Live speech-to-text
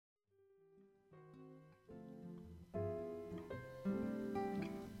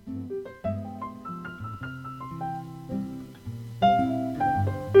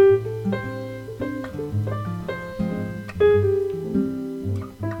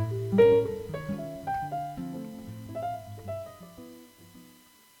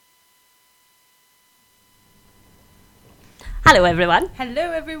Hello, everyone.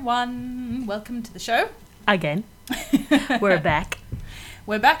 Hello, everyone. Welcome to the show. Again. We're back.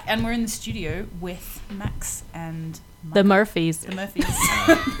 We're back, and we're in the studio with Max and Michael. The Murphys. The Murphys.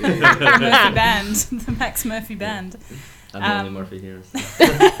 The Murphy Band. The Max Murphy Band. I'm the only Murphy here. So.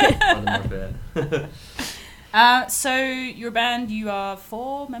 The Murphy. So, your band, you are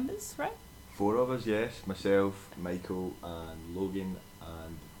 4 members, right? 4 of us, yes. Myself, Michael, and Logan,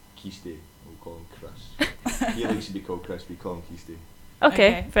 and Keisty. We'll call him Chris. He likes to be called Chris, we call him Keisty.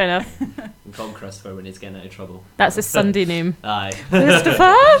 Okay, fair enough. We call him Christopher when he's getting out of trouble. That's his Sunday name. Aye.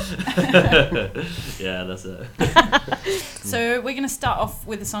 Christopher? Yeah, that's it. So, we're going to start off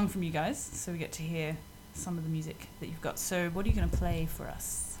with a song from you guys, so we get to hear some of the music that you've got. So, what are you going to play for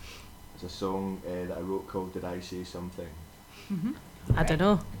us? It's a song that I wrote called Did I Say Something? Mm-hmm. I don't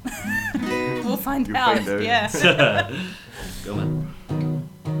know. We'll find You'll out. find out. Yeah. Go on.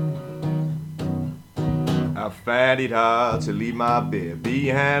 I find it hard to leave my bed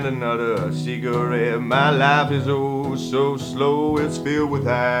behind another cigarette. My life is oh so slow, it's filled with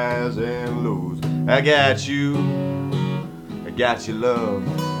highs and lows. I got you love,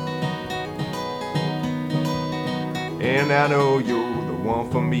 and I know you're the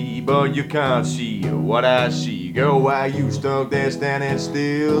one for me, but you can't see what I see. Girl, why you stuck there standing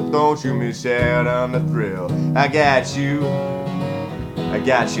still? Don't you miss out on the thrill? I got you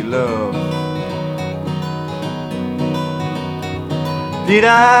love. Did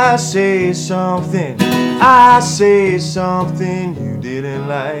I say something? I say something you didn't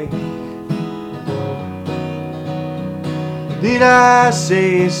like. Did I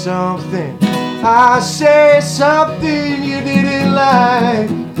say something? I say something you didn't like.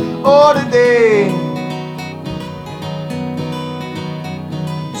 Oh, today.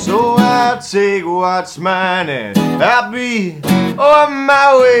 So I'll take what's mine and I'll be on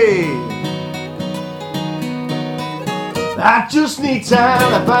my way. I just need time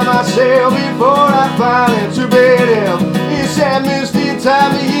to find myself before I fall into bed. It's that misty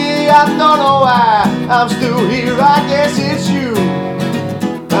time of year, I don't know why I'm still here. I guess it's you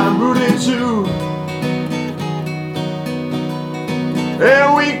I'm rooting to.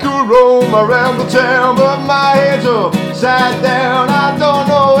 And we could roam around the town, but my head's upside down. I don't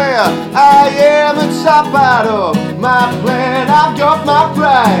know where I am, it's up out of my plan. I've got my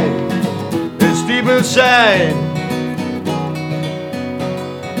pride, it's deep inside.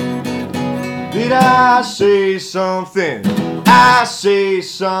 Did I say something? I say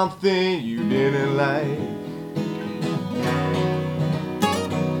something you didn't like.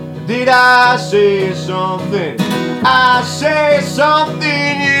 Did I say something? I say something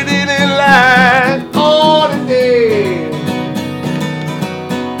you didn't like. Oh, today.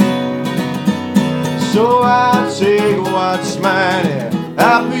 So I'll take what's mine and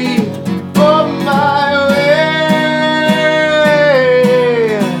I'll be on my way.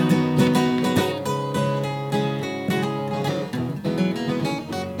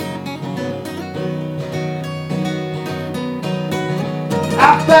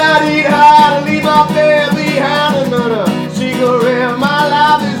 I found it hard to leave my bed behind another cigarette. My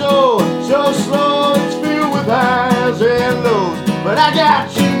life is oh so slow, it's filled with highs and lows. But I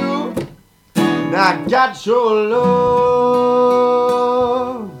got you, and I got your love.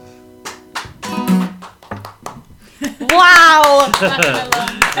 Wow!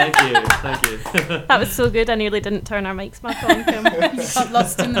 Thank you. That was so good. I nearly didn't turn our mics back on, Kim. You got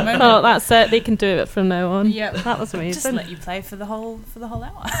lost in the moment. Oh, that's it. They can do it from now on. Yep. That was amazing. Just let you play for the whole hour.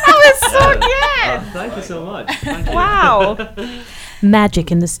 That was so good! Oh, thank you so much. Thank you. Wow.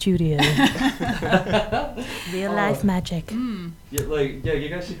 Magic in the studio. Real life magic. You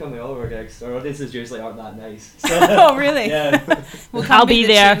guys should come to all of our gigs. Our audiences usually aren't that nice. So, Oh, really? yeah. We'll I'll be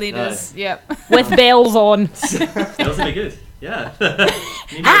the there. cheerleaders. Yep. With bells on. Those would be good. Yeah. We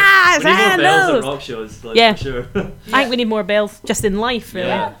need Ah, more bells Sandos. at rock shows, like, Yeah. for sure. I think we need more bells just in life, really.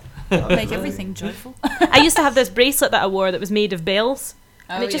 Yeah. Make everything joyful. I used to have this bracelet that I wore that was made of bells.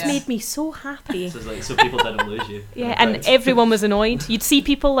 And Oh, it just yeah. made me so happy. So it's like so people didn't lose you. Yeah, and everyone was annoyed. You'd see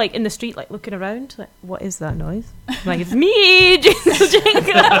people like in the street, like looking around, like, "What is that noise?" I'm like, it's me, Jingle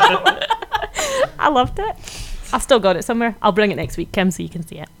Jingle. I loved it. I've still got it somewhere. I'll bring it next week, Kim, so you can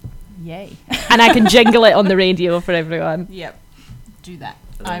see it, Yay. and I can jingle it on the radio for everyone. Yep. Do that.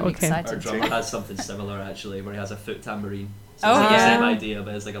 And I'm Okay. Our excited drummer to. has something similar actually, where he has a foot tambourine. So Oh, it's like yeah. the same idea,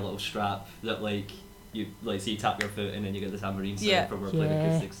 but it's like a little strap that like you so you tap your foot and then you get the tambourine sound Yeah. from where we're playing Yeah.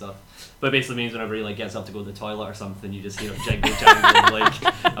 acoustic stuff. But it basically means whenever he like gets up to go to the toilet or something, you just hear him jingle jangling like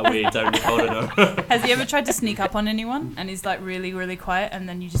away down the corridor. Has he ever tried to sneak up on anyone and he's like really, really quiet and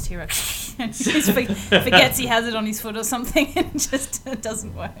then you just hear a and he just forgets he has it on his foot or something, and just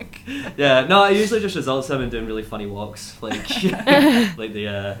doesn't work. Yeah, no, it usually just results in him doing really funny walks, like like the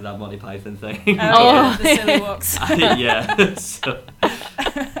that Monty Python thing. Oh, the silly walks. Yeah.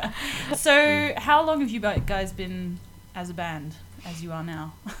 So, how long have you guys been as a band, as you are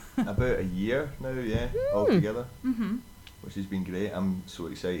now? About a year now, yeah, all together, Mm-hmm. which has been great. I'm so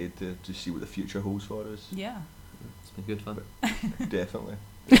excited to see what the future holds for us. Yeah. It's been good fun. Definitely.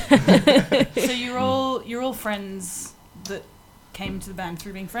 So you're all friends that came to the band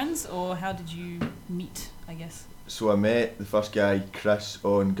through being friends, or how did you meet? I guess. So I met the first guy, Chris,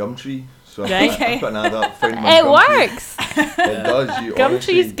 on Gumtree. So Right. I've got an ad up, found him on It Gumtree. works. It does. You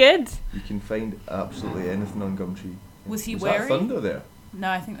Gumtree's honestly, good. you can find absolutely anything on Gumtree. Was he Was wary? that thunder there? No,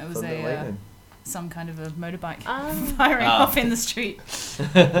 I think that was Thunder a some kind of a motorbike Ah. firing Ah. off in the street.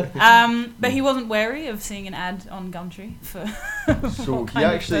 But he wasn't wary of seeing an ad on Gumtree for. So what he kind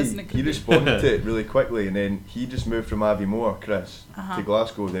of actually person it could he be. responded to it really quickly, and then he just moved from Aviemore, Chris, Uh-huh. to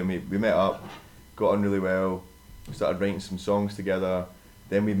Glasgow. Then we met up, got on really well, started writing some songs together.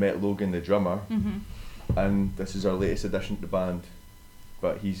 Then we met Logan, the drummer, Mhm. and this is our latest addition to the band.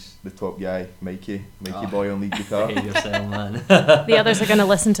 But he's the top guy, Mikey Oh. boy on lead guitar. Behave yourself, man. The others are going to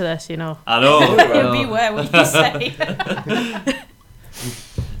listen to this, you know. I know. Beware what you say.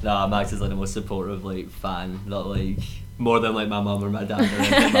 Nah, Max is like the most supportive like fan. Not like more than like my mum or my dad. Or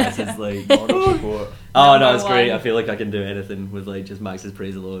anything. Max is like. Moral support. Oh no, Number it's great. one. I feel like I can do anything with like just Max's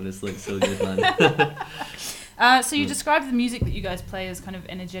praise alone. It's like so good, man. So you described the music that you guys play as kind of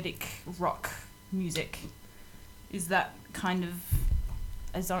energetic rock music. Is that kind of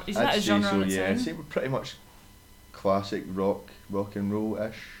is that a I'd say genre so, on its yeah. own? I'd say we're pretty much classic rock and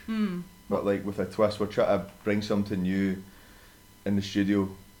roll-ish, Hmm. but like with a twist. We're trying to bring something new in the studio,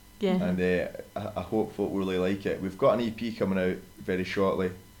 Yeah. and I hope folk really like it. We've got an EP coming out very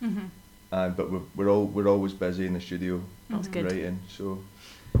shortly, Mm-hmm. but we're always busy in the studio That's good. writing. So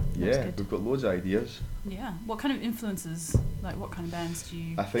That's yeah, good. we've got loads of ideas. Yeah. What kind of influences? Like, what kind of bands do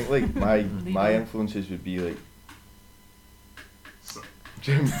you? I think like my Leading. influences would be like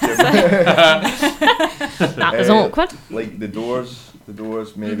Jim That was awkward. like the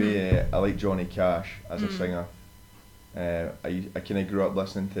Doors maybe. I like Johnny Cash as a Mm. singer. I kind of grew up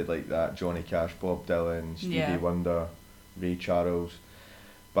listening to like that Johnny Cash, Bob Dylan, Stevie Yeah. Wonder, Ray Charles.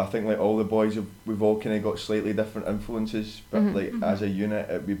 But I think like all the boys we've all kind of got slightly different influences, but Mhm. like as a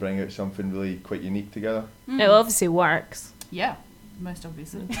unit we bring out something really quite unique together. It obviously works. Yeah, most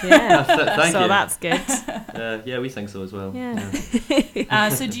obviously. Yeah. Thank So you. that's good. Yeah, we think so as well. Yeah.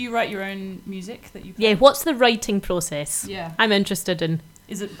 So do you write your own music that you play? Yeah, what's the writing process? Yeah. I'm interested in.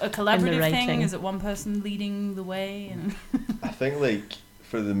 Is it a collaborative thing? writing. Is it one person leading the way? And I think like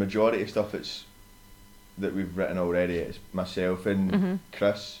for the majority of stuff it's that we've written already, it's myself and Mhm.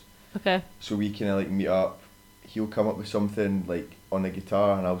 Chris. Okay. So we kind of like meet up. He'll come up with something like on the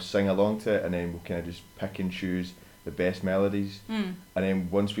guitar, and I'll sing along to it, and then we'll kind of just pick and choose the best melodies. Mm. And then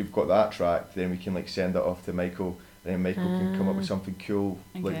once we've got that track, then we can like send it off to Michael, and then Michael can come up with something cool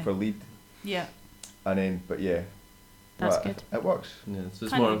Okay. like for lead. Yeah. And then, but yeah, That's well, good. It works. Yeah, so it's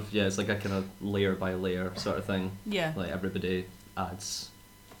Kind more of. of it's like a kind of layer by layer sort of thing. Yeah. Like everybody adds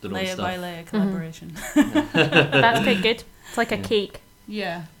their own Layer stuff. by layer collaboration. That's quite good. It's like a Yeah. cake.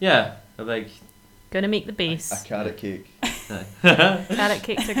 Yeah. Yeah, I think. Gonna make the base. A carrot cake. Carrot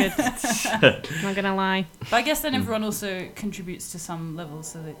cakes are good. Not gonna lie. But I guess then everyone also contributes to some level,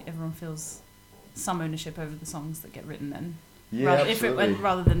 so that everyone feels some ownership over the songs that get written. Then, Yeah, absolutely.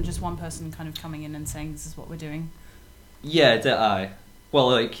 rather than just one person kind of coming in and saying this is what we're doing. Yeah, did I?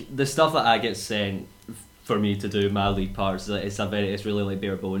 Well, like the stuff that I get sent for me to do my lead parts, it's really like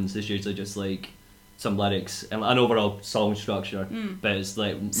bare bones. It's usually just like some lyrics and an overall song structure, but it's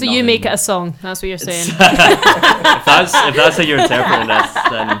like. So you make it a song. That's what you're saying. if that's how you're interpreting this,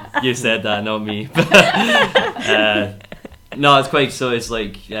 then you said that, not me. No, it's quite. So it's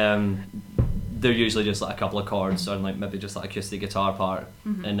like they're usually just like a couple of chords on like maybe just like acoustic guitar part,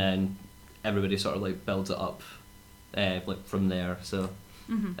 and then everybody sort of like builds it up, like from there. So,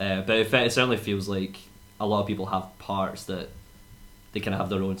 but it certainly feels like a lot of people have parts that they kind of have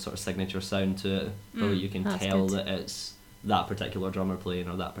their own sort of signature sound to it, but like you can That's tell good. that it's that particular drummer playing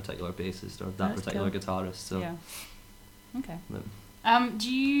or that particular bassist or that That's particular cool. guitarist. So. Yeah. Okay. Yeah. Do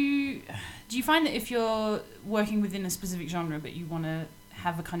you find that if you're working within a specific genre but you want to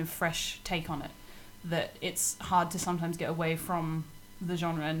have a kind of fresh take on it, that it's hard to sometimes get away from the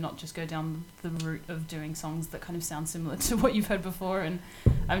genre and not just go down the route of doing songs that kind of sound similar to what you've heard before? And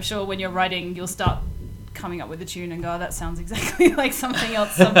I'm sure when you're writing, you'll start coming up with a tune and go, oh, that sounds exactly like something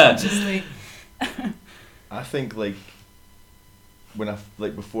else subconsciously. I think like when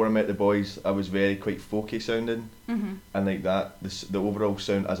like before I met the boys, I was quite folky sounding, Mm-hmm. and like that, the overall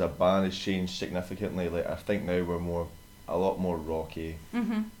sound as a band has changed significantly. Like I think now we're a lot more rocky,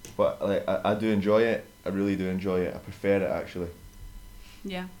 Mm-hmm. but like I do enjoy it. I really do enjoy it. I prefer it actually.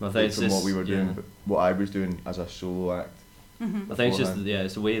 Yeah. I Like, think it's from just, what we were doing, yeah. but what I was doing as a solo act. Mm-hmm. I think it's just beforehand.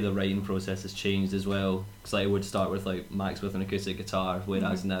 it's the way the writing process has changed as well. Because like it would start with like Max with an acoustic guitar,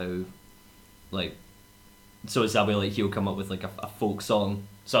 whereas now, like, so it's that way like he'll come up with like a folk song,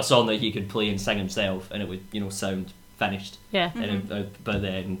 so a song that he could play and sing himself, and it would sound finished. Yeah. And but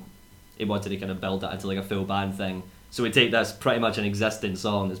then he wanted to kind of build that into like a full band thing. So we take that's pretty much an existing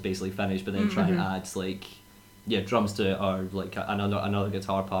song that's basically finished, but then try and add like drums to it or like another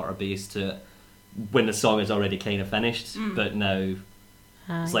guitar part or bass to it when the song is already kind of finished. But now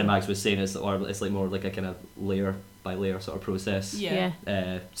it's like Max was saying, it's like more like a kind of layer by layer sort of process. Yeah.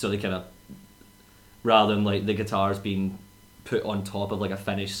 So they kind of, rather than like the guitars being put on top of like a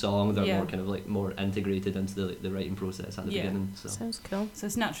finished song, they're more kind of like more integrated into the writing process at the beginning. So. Sounds cool. So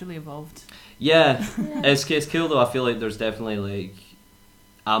it's naturally evolved. Yeah, it's cool though. I feel like there's definitely like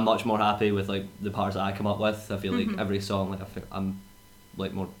I'm much more happy with like the parts that I come up with. I feel like every song like I'm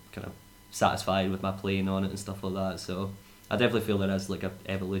like more kind of satisfied with my playing on it and stuff like that. So I definitely feel there is like a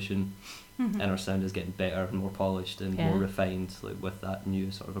evolution, and our sound is getting better and more polished and more refined, like with that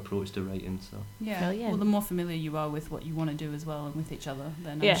new sort of approach to writing. So Yeah. Brilliant. Well, the more familiar you are with what you want to do as well and with each other,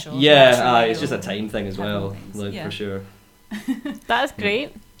 then Yeah. I'm sure. yeah, naturally it's just a you'll time thing as have more well, things. like Yeah. for sure. That is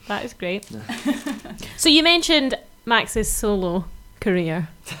great. That is great. So you mentioned Max's solo career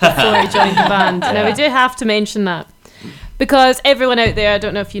before he joined the band. Now we do have to mention that because everyone out there, I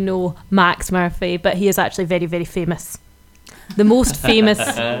don't know if you know Max Murphy, but he is actually very, very famous. The most famous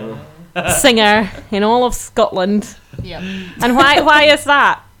singer in all of Scotland. Yeah. And why is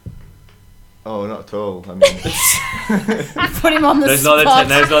that? Oh, not at all. I mean, Put him on the There's not spot.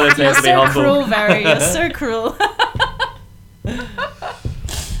 there's not a You're time to be so humble. cruel, Barry. You're so cruel.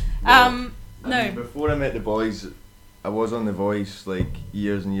 I No. mean, before I met the boys, I was on The Voice like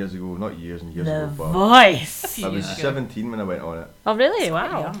years and years ago. Not years and years The ago, but Voice. I was years ago. 17 when I went on it, Oh really?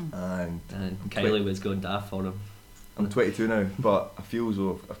 Quite Wow. young. and And Kylie was going daft for him. I'm 22 now. But I feel as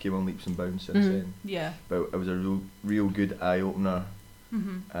though I've came on leaps and bounds since then. Yeah. But it was a real good eye opener,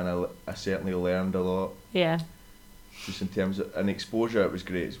 and I certainly learned a lot. Yeah. Just in terms of an exposure, it was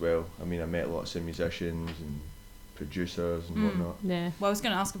great as well. I mean, I met lots of musicians and producers and whatnot. Yeah. Well, I was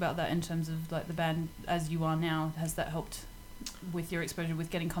going to ask about that in terms of like the band as you are now. Has that helped with your exposure, with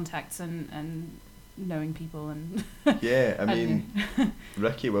getting contacts and knowing people and? Yeah, I How do mean,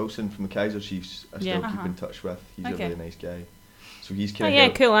 Ricky Wilson from the Kaiser Chiefs, I still Yeah. keep in touch with. He's Okay. a really nice guy. So he's Oh kind of yeah,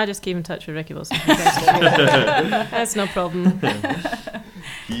 cool. I just keep in touch with Ricky Wilson. That's no problem.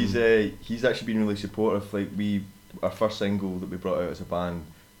 He's actually been really supportive. Like our first single that we brought out as a band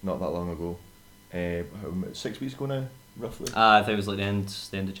not that long ago, 6 weeks ago now, roughly. I think it was like the end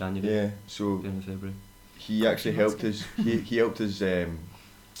of January. Yeah, so Beginning of February. he actually that's helped us. He helped us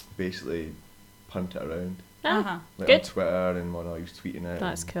basically punt it around, Uh-huh. like Good. on Twitter and whatnot. He was tweeting it.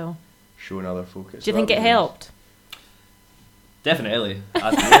 That's and cool. showing other folk. Do you think it helped? helped? Definitely.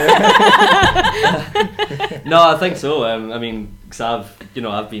 No, I think so. I mean, cause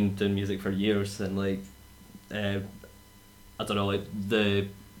I've been doing music for years, and like, I don't know, like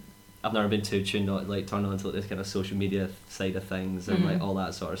I've never been too tuned on, like turned on to like, this kind of social media side of things and like all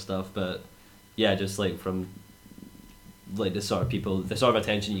that sort of stuff. But yeah, just like from like the sort of people, the sort of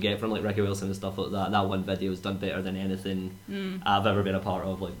attention you get from like Ricky Wilson and stuff like that. That one video has done better than anything I've ever been a part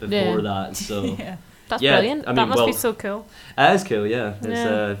of, like before that. So. Yeah. That's Yeah, brilliant. I mean, that must be well- so cool. It is cool, yeah. It's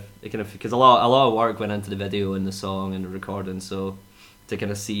Yeah. it kind of because a lot of work went into the video and the song and the recording, so to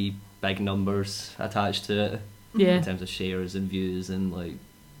kind of see big numbers attached to it Yeah. in terms of shares and views and like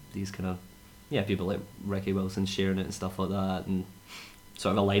these kind of people like Ricky Wilson sharing it and stuff like that and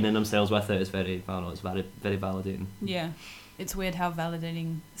sort of aligning themselves with it is very, I don't know, it's very very validating. Yeah. It's weird how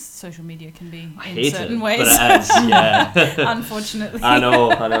validating social media can be I in hate certain it, ways. but it is, yeah. Unfortunately. I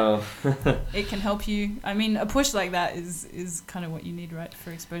know. It can help you. I mean, a push like that is kind of what you need, right,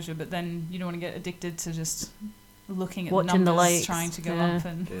 for exposure. But then you don't want to get addicted to just looking at Watching the numbers, likes, trying to go yeah. up.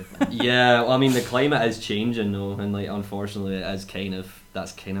 And Yeah, well, I mean the climate is changing though, and like unfortunately it is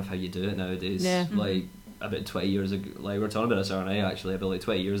that's kind of how you do it nowadays. Yeah. Like about 20 years ago, like we were talking about this RNA actually, about like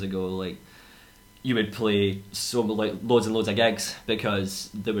 20 years ago, like you would play loads and loads of gigs because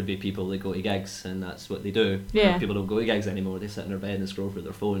there would be people that go to gigs and that's what they do. Yeah. People don't go to gigs anymore, they sit in their bed and scroll through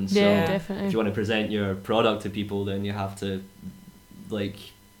their phones. Yeah, So definitely. if you want to present your product to people, then you have to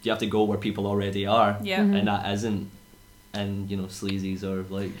go where people already are. yeah. Mhm. And that isn't in sleazies or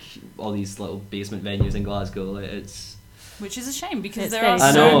like all these little basement venues in Glasgow. Like, it's Which is a shame because It's there are very sad.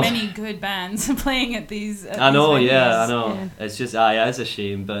 I so know. many good bands playing at these. I know, these yeah, venues. I know. Yeah. It's just, yeah, it's a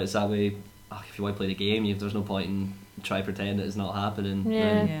shame, but it's that way. If you want to play the game, there's no point in try pretend that it's not happening. Yeah.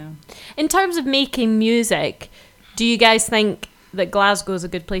 And Yeah. In terms of making music, do you guys think that Glasgow is a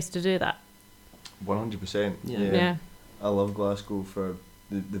good place to do that? 100%. Yeah. I love Glasgow for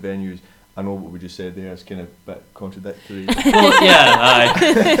the venues. I know what we just said there is kind of a bit contradictory. Well, yeah,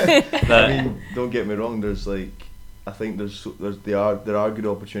 aye. But I mean, don't get me wrong. There's I think there are good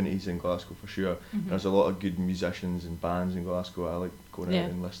opportunities in Glasgow for sure. Mhm. There's a lot of good musicians and bands in Glasgow. I like going Yeah. out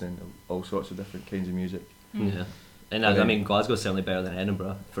and listening to all sorts of different kinds of music. Mm. yeah, and And I then- mean, Glasgow's certainly better than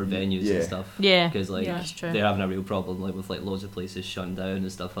Edinburgh for venues Yeah. and stuff. Yeah. Because like Yeah. That's true. they're having a real problem with loads of places shutting down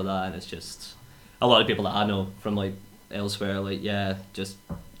and stuff like that, and it's just a lot of people that I know from elsewhere, just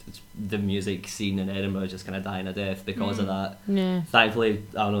it's the music scene in Edinburgh is just kind of dying a death because of that. Yeah. Thankfully,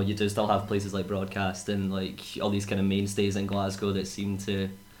 I don't know, you do still have places like Broadcast and all these kind of mainstays in Glasgow that seem to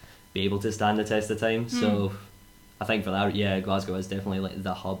be able to stand the test of time. So I think for that, Glasgow is definitely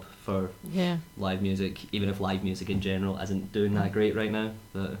the hub for Yeah. live music, even if live music in general isn't doing that great right now.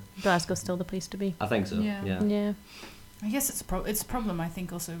 But Glasgow's still the place to be. I think so. Yeah. Yeah. I guess it's a problem. I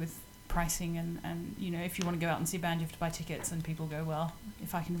think also with pricing and if you want to go out and see a band, you have to buy tickets, and people go, well,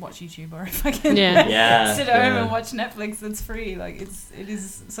 if I can watch YouTube or if I can Yeah. Yeah, sit at home yeah. and watch Netflix that's free, it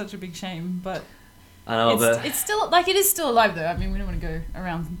is such a big shame. But I know, but it's still it is still alive though. I mean, we don't want to go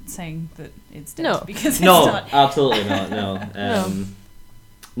around saying that it's dead No. because it's no, not. absolutely not. No, No.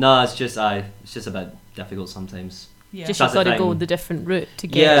 no, it's just a bit difficult sometimes. Yeah. Just That's you've the got to go thing. the different route to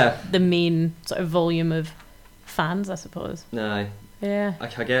get Yeah. the main sort of volume of fans, I suppose. No, Yeah. I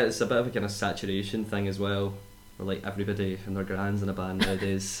get it's a bit of a kind of saturation thing as well. Where everybody and their grands in a band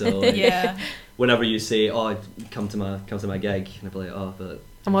nowadays. So yeah. whenever you say, "Oh, come to my gig," and I'll be like, "Oh, but I'm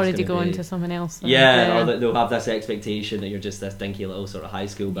it's already gonna going be-" to someone else. then. Yeah, or that they'll have this expectation that you're just this dinky little sort of high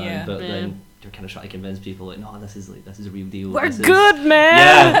school band, Yeah. but Yeah. then you're kind of trying to convince people no, this is a real deal. We're This is-" good, man.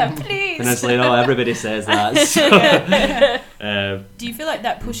 Yeah. Please. And it's no, everybody says that. So, Do you feel like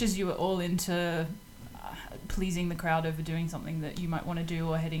that pushes you at all into pleasing the crowd over doing something that you might want to do,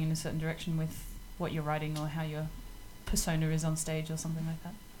 or heading in a certain direction with what you're writing or how your persona is on stage or something like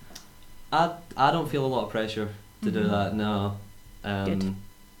that? I don't feel a lot of pressure to do Mhm. that. No. Good.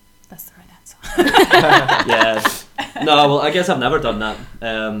 That's the right answer. Yeah. No, well, I guess I've never done that.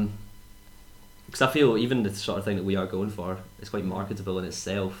 Because I feel even the sort of thing that we are going for is quite marketable in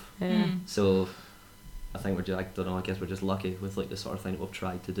itself. Yeah. Mm. So I think we're just, I don't know, I guess we're just lucky with the sort of thing that we've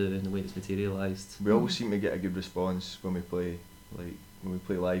tried to do and the way it's materialised. We always seem to get a good response when we play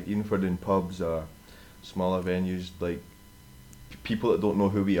live, even if we're doing pubs or smaller venues. People that don't know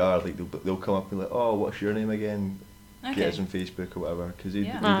who we are, they'll come up and be like, "Oh, what's your name again?" Okay. Get us on Facebook or whatever, because they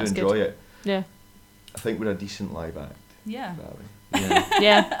Yeah. Ah, do that's enjoy it. Yeah. I think we're a decent live act Yeah. that way. Yeah.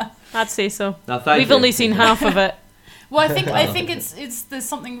 Yeah. I'd say so. No, thank We've you. only seen half of it. Well, I think it's there's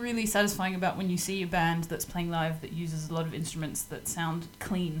something really satisfying about when you see a band that's playing live that uses a lot of instruments that sound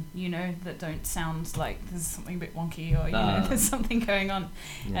clean, that don't sound like there's something a bit wonky or there's something going on,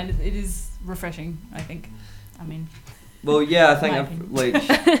 Yeah. and it is refreshing. I think. I mean, Well, yeah, I think My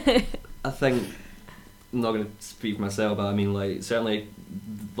I think I'm not going to speak for myself, but I mean, certainly,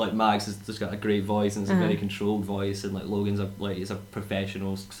 Max has just got a great voice and it's a very controlled voice, and Logan's he's a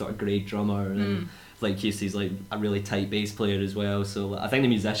professional sort of great drummer, and Casey's a really tight bass player as well. So I think the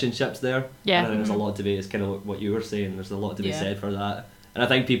musicianship's there. Yeah. And I think there's a lot to be. It's kind of what you were saying. There's a lot to be Yeah. said for that, and I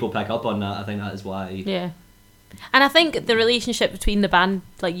think people pick up on that. I think that is why. Yeah. And I think the relationship between the band,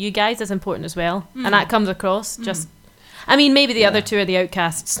 you guys, is important as well. And that comes across just... I mean, maybe the other two are the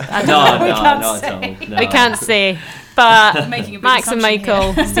outcasts. I don't No, know. no, can't not say. at all. No. We can't say. But making a big Max and assumption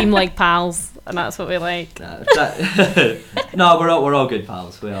Michael here. seem like pals, and that's what we like. No, we're all good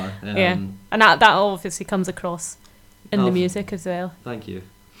pals. We are. Yeah. And that obviously comes across in Oh. the music as well. Thank you.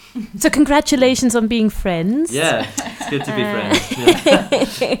 So congratulations on being friends. Yeah, it's good to be friends.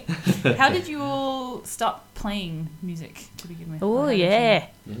 Yeah. How did you all start playing music to begin with? Oh, Or how did you- yeah.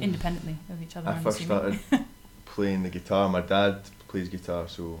 independently of each other. I I'm first assuming. started playing the guitar. My dad plays guitar,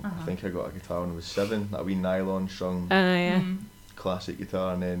 so Uh-huh. I think I got a guitar when I was 7. That wee nylon strung Yeah. Mm. classic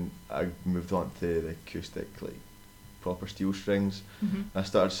guitar, and then I moved on to the acoustic, proper steel strings. Mhm. I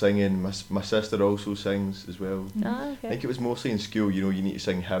started singing. My sister also sings as well. Oh, I okay. think it was mostly in school. You need to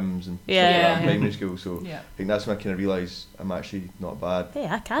sing hymns and Yeah. stuff like that Yeah. in primary school. So Yeah. I think that's when I kind of realised I'm actually not bad. Hey,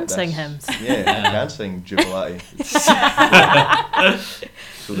 I can at sing this. hymns. Yeah, I can sing Jubilati.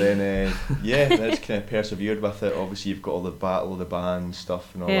 So then, then it's kind of persevered with it. Obviously, you've got all the battle of the band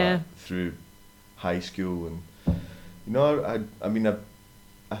stuff and all Yeah. that through high school, and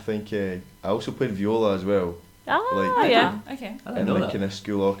I think I also played viola as well. Oh, Like- yeah. Okay. I didn't in know like that. in a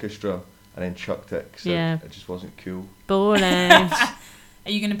school orchestra, and then chucked it because Yeah. it just wasn't cool. Boring. Are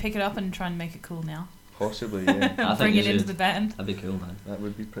you going to pick it up and try and make it cool now? Possibly, yeah. I think Bring you it into should. the band. That'd be cool, man. That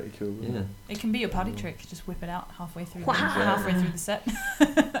would be pretty cool. wouldn't Yeah. it? It can be your party trick. Just whip it out halfway through. Wow. Halfway through the set.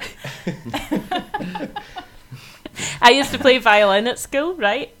 I used to play violin at school,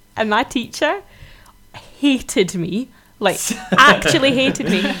 right? And my teacher hated me. Like, actually hated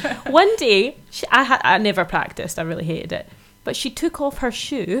me. One day, I never practiced. I really hated it. But she took off her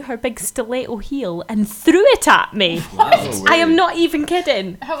shoe, her big stiletto heel, and threw it at me. No I am way. not even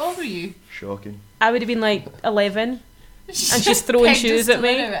kidding. How old were you? Shocking. I would have been like 11. she's throwing Pegged a shoes at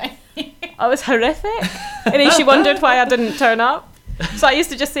me. stiletto at you. I was horrific. And then she wondered why I didn't turn up. So I used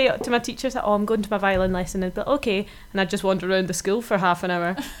to just say to my teachers, oh, I'm going to my violin lesson. And they'd be like, okay. And I'd just wander around the school for half an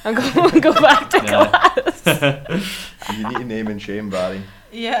hour and go back to class. You need to name and shame Barry.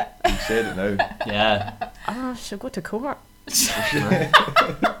 Yeah. You said it now. Yeah. Oh, she'll go to court.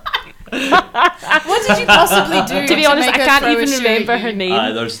 What did you possibly do? To be honest, make I her can't throw a even shoe remember at her you?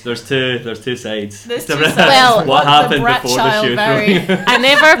 name. There's two sides. There's To two the- sides. Well, what the happened brat before the child shoe Barry. throwing? I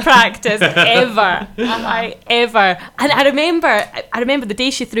never practiced ever, right? Ever. And I remember the day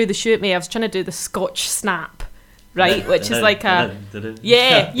she threw the shoe at me. I was trying to do the Scotch snap, right, which is like a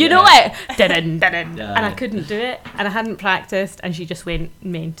yeah, you know it, dun dun, Yeah. and I couldn't do it, and I hadn't practiced, and she just went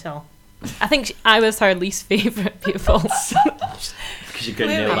mental. I think I was her least favourite pupil. Because you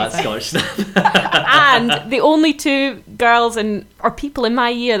couldn't nail that Scotch snap. And the only two girls or people in my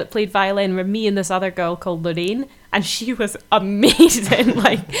year that played violin were me and this other girl called Lorraine, and she was amazing,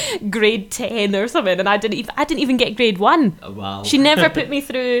 like grade 10 or something, and I didn't even get grade 1. Oh, wow. She never put me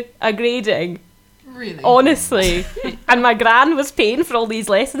through a grading, Really? honestly. And my gran was paying for all these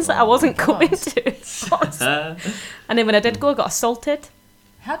lessons that I wasn't going to. And then when I did go, I got assaulted.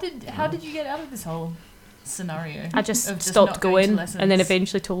 How did you get out of this whole scenario? I just of stopped not going to going, lessons? and then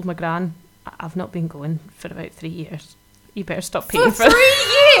eventually told my gran, I've not been going for about 3 years. You better stop paying For 3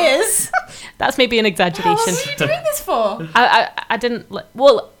 years. That's maybe an How exaggeration. long were you doing this for? I didn't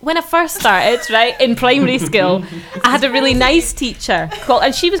well, when I first started, right, in primary school, I had a really nice teacher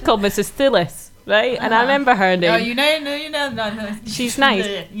and she was called Mrs. Thulis, right, and I remember her name. Oh, you know, no. She's nice.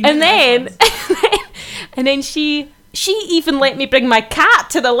 Yeah, you know And the then nice ones. and then she even let me bring my cat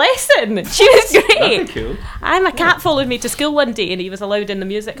to the lesson. She was great. That'd be cool. My cat followed me to school one day and he was allowed in the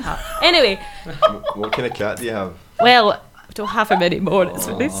music hut. Anyway, What kind of cat do you have? well, I don't have him anymore.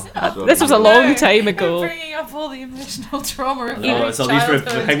 sorry. This was a long time You're ago. bringing up all the emotional trauma of Oh, your it's all these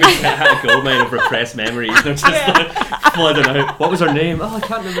childhood. had a gold mine of repressed memories. They're just like, flooding out. What was her name? Oh, I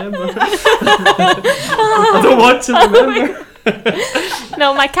can't remember. I don't want to remember.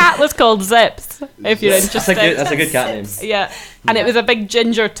 No, my cat was called Zips, if you're interested. That's a good cat name. Yeah, and it was a big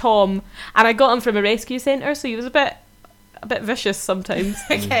ginger Tom, and I got him from a rescue centre, so he was a bit vicious sometimes,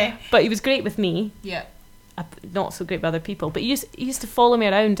 Okay. but he was great with me. Yeah. Not so great with other people, but he used to follow me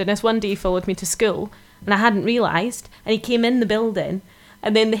around, and this one day he followed me to school, and I hadn't realised, and he came in the building,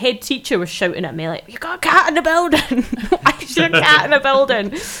 and then the head teacher was shouting at me like, "You got a cat in the building! Why is there a cat in the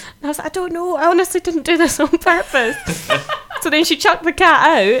building?" And I was like, "I don't know, I honestly didn't do this on purpose." So then she chucked the cat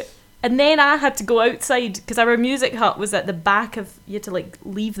out, and then I had to go outside, because our music hut was at the back of, you had to like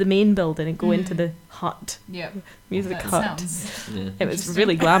leave the main building and go into the hut, Yeah. music That hut. sounds. Yeah. It was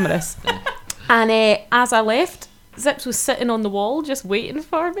really glamorous. And as I left, Zips was sitting on the wall just waiting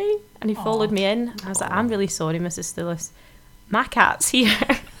for me, and he followed me in. I was like, "I'm really sorry, Mrs. Thillis. My cat's here."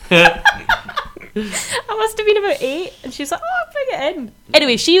 I must have been about 8, and she's like, "Oh, bring it in."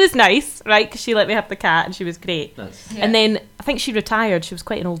 Anyway, she was nice, right, because she let me have the cat, and she was great. That's Yeah. And then I think she retired. She was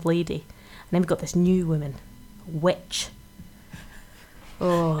quite an old lady. And then we got this new woman, witch.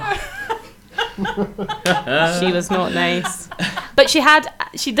 Oh. She was not nice. But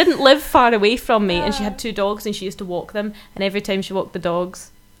she didn't live far away from me, and she had 2 dogs, and she used to walk them, and every time she walked the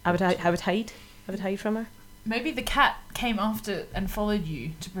dogs, I would hide from her. Maybe the cat came after and followed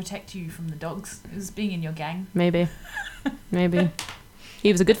you to protect you from the dogs. It was being in your gang. Maybe.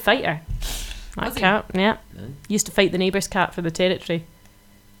 He was a good fighter. That Was he? cat, yeah. Yeah. Used to fight the neighbour's cat for the territory.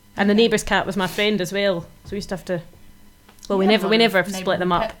 And the neighbour's cat was my friend as well, so we used to have to. Well, we You had a never lot of split them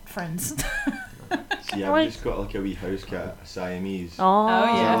neighbourhood up. pet Friends. See, I've just got like a wee house cat, a Siamese. Oh,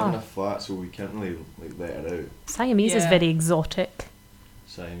 Oh, We yeah. live in a flat, so we can't really like let her out. Siamese is Yeah. very exotic.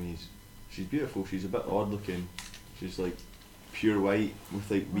 Siamese. She's beautiful. She's a bit odd looking. She's like pure white with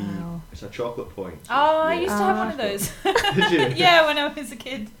like wee. Wow. It's a chocolate point. so Oh, I yeah. used to have one of those. Did you? Yeah, when I was a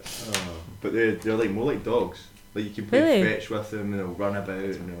kid. Oh, but they're like more like dogs. Like you can play Really? fetch with them, and they'll run about,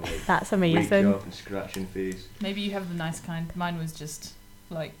 and they'll like That's wake you amazing. up and scratch your face. Maybe you have the nice kind. Mine was just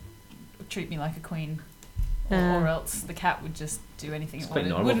like treat me like a queen or else the cat would just do anything It's it quite wanted.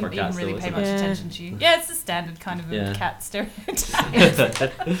 normal Wouldn't for even cats really though, pay isn't much it? attention to you. Yeah, it's the standard kind of a Yeah. cat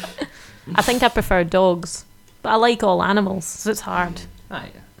stereotype. I think I prefer dogs, but I like all animals, so it's hard. Ah,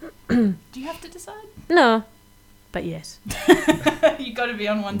 Do you have to decide? No, but yes. You got to be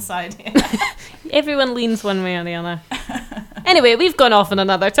on one side here. Everyone leans one way or the other. Anyway, we've gone off on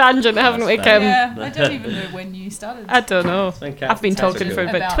another tangent, haven't we, That's fine. Kim? Yeah, I don't even know when you started. I don't know. I've been talking for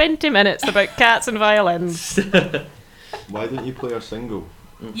about 20 minutes about cats and violins. Why don't you play our single?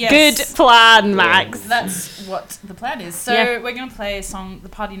 Yes. Good plan, Max. That's what the plan is. So Yeah. we're going to play a song, The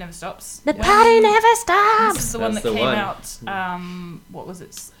Party Never Stops. The party never This stops. is the one That's that the came one. out, what was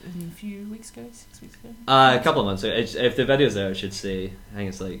it, a few weeks ago, 6 weeks ago? A couple of months ago. If the video's there, it should say, I think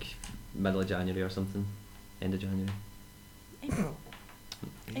it's like middle of January or something. End of January. April.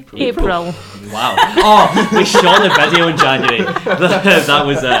 April. Wow. Oh, we shot the video in January. That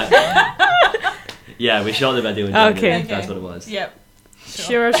was it. Yeah, we shot the video in January. Okay. That's what it was. Yep.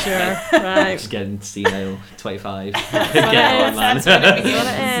 Sure. Right. Just getting senile, 25. what Get it on, is, man. That's what it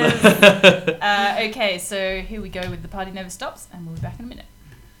That's what it is. Okay, so here we go with The Party Never Stops, and we'll be back in a minute.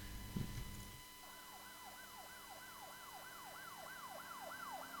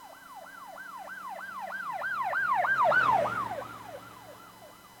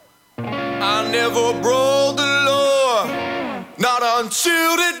 I never broke the law, not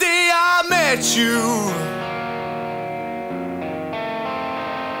until the day I met you.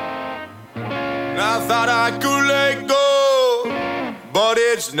 I thought I could let go, but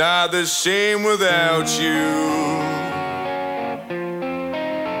it's not the same without you.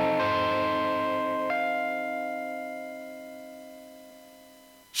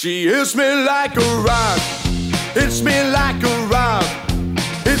 She hits me like a rock, hits me like a rock,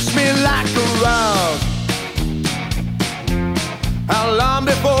 hits me like a rock. How long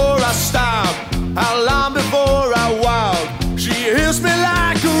before I stop? How long before I walk? She hits me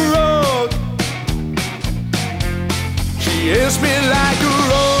like a rock. She hits me like a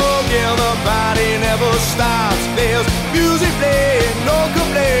rock, and the body never stops. There's music playing, no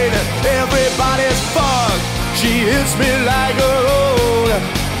complaining, everybody's fucked. She hits me like a rock,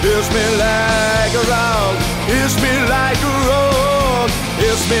 hits me like a rock, hits me like a rock,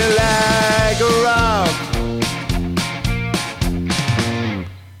 hits me like a rock.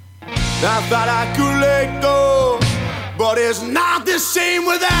 I thought I could let go, but it's not the same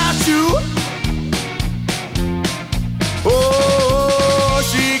without you. Oh,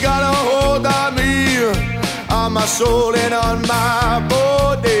 she got a hold on me, on my soul and on my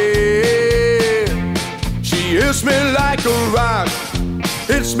body. She hits me like a rock,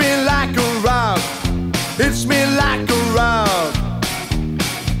 hits me like a rock, hits me like a rock.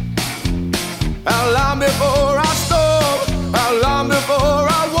 How long before I stop? How long before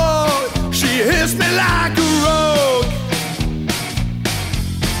I walk? She hits me like a rock.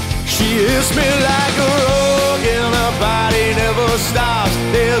 She hits me like a rock, and her body never stops.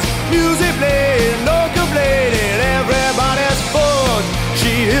 There's music playing, no complaining, everybody's fucked.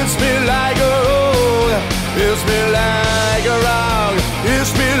 She hits me like a rock, hits me like a rock,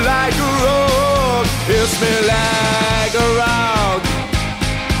 hits me like a rock, hits me like a rock.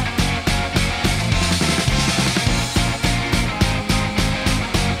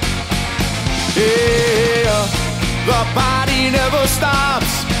 Yeah, the body never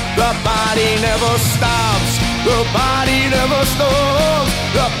stops. The body never stops. The body never stops.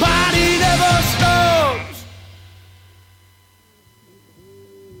 The body never stops.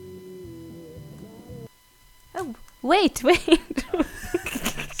 Oh, wait.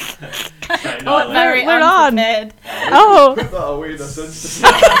 Oh, very we're on. unprepared. Oh, Put that away this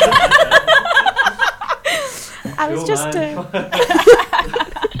instant. I was Cool, just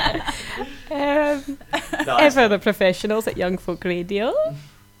No, ever the professionals at Young Folk Radio.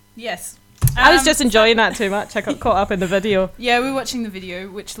 Yes. I was just enjoying that too much. I got caught up in the video. Yeah, we're watching the video,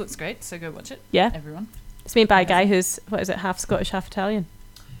 which looks great, so go watch it. Yeah, Everyone. it's made by a guy who's half Scottish, half Italian.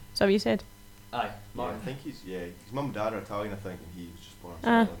 Is that what you said? Aye, Yeah, I Martin. think his mum and dad are Italian, I think, and he was just born in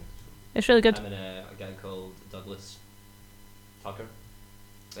Ah. Scotland. It's really good. I'm in a guy called Douglas Tucker.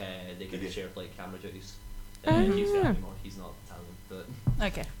 They Did can he? share like camera duties. Ah. He's there anymore. He's not Italian, but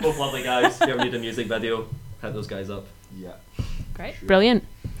Okay, both lovely guys. If you ever need a music video, hit those guys up. Yeah. great. Sure. Brilliant.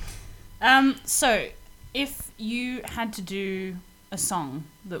 So, if you had to do a song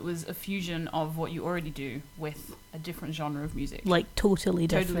that was a fusion of what you already do with a different genre of music, Like totally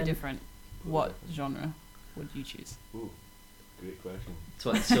different. totally different, what genre would you choose? Ooh, great question.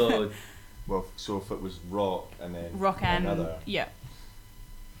 So Well, so if it was rock and then Rock and another, yeah.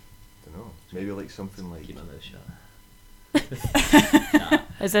 I don't know, maybe like something like keep my mouth shut.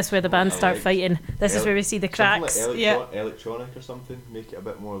 Is this where the bands start Like fighting? This is where we see the cracks. Something Yeah. like electronic or something. Make it a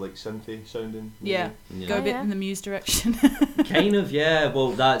bit more like synthy sounding. maybe. Yeah. Yeah. Go a bit yeah. in the Muse direction. Kind of, yeah.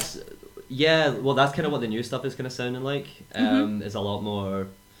 Well, that's kind of what the new stuff is kind of sounding like. It's a lot more.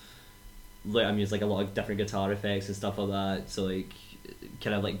 Like, I mean, it's like a lot of different guitar effects and stuff like that. So like,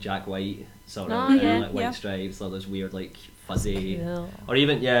 kind of like Jack White sort of, Oh, yeah, like White yeah. Stripes, all those weird like fuzzy, Cool. or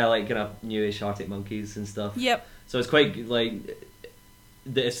even like kind of newish Arctic Monkeys and stuff. Yep. So it's quite like.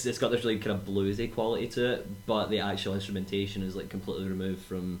 It's got this really kind of bluesy quality to it, but the actual instrumentation is like completely removed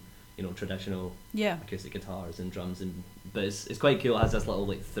from traditional Yeah. acoustic guitars and drums, but it's quite cool. It has this little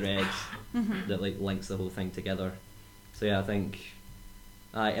like thread Mm-hmm. that like links the whole thing together. So yeah, I think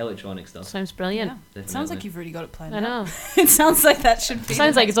electronic stuff. Sounds brilliant. Yeah. It sounds like you've already got it planned I out. know. It sounds like that should be.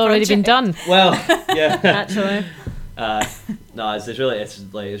 Sounds the like it's next already been project. done. Well, yeah. Actually. No,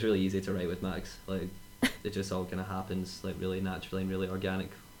 it's really easy to write with Max. Like it just all kind of happens like really naturally and really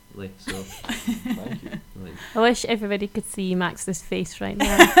organically. So Thank you. like, I wish everybody could see Max's face right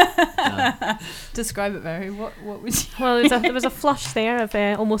now. Describe it, Mary. What would you? Well, there was a flush there of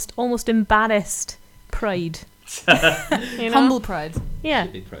almost embarrassed pride. You know? Humble pride. Yeah,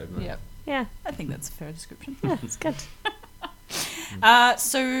 should be proud, man. Yep. yeah, I think that's a fair description. yeah. It's good.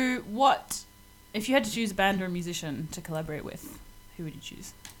 So what? If you had to choose a band or a musician to collaborate with, who would you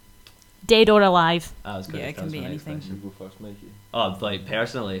choose? Dead or alive. I was gonna- Yeah, it that can was be my next anything. You question. go first, Mikey. Oh, like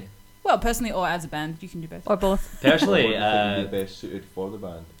personally, Well, personally or as a band, you can do both. Or both. personally, What do you think would be best suited for the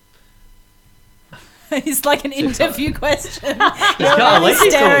band. It's like an interview question. I You're like really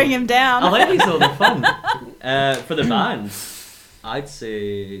these staring all. him down. I like these all. They're fun. For the band, I'd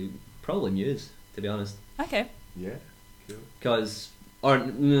say probably Muse, to be honest. Okay. Yeah. Cool.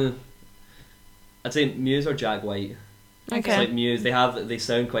 I'd say Muse or Jack White. Okay. It's like Muse, they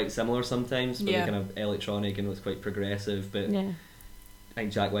sound quite similar sometimes, but Yeah. they're kind of electronic and it's quite progressive. But Yeah. I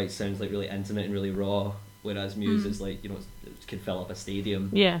think Jack White sounds like really intimate and really raw, whereas Muse Mm. is like it can fill up a stadium.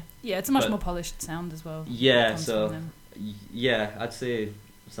 Yeah. Yeah, it's a much But- more polished sound as well. Yeah, Comes so from them. yeah, I'd say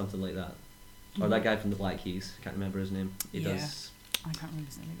something like that. Or that guy from the Black Keys, can't remember his name. He Yeah. does. I can't remember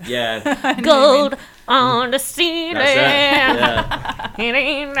his name either. Yeah, I know Gold on the ceiling. that's it. Yeah. It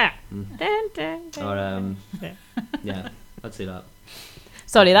ain't that. Mm. Dun, dun, dun. Or Yeah. yeah, I'd say that.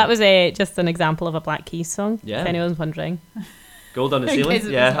 Sorry, that was just an example of a Black Keys song. Yeah. If anyone's wondering. Gold on the In ceiling. case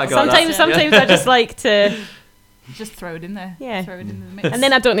it Yeah, was I not- got Sometimes, that. sometimes I just like to, Just throw it in there. Yeah. Throw it into the mix. and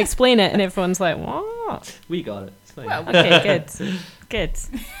then I don't explain it, and everyone's like, "What?" We got it. It's fine. Well, Okay, good, good.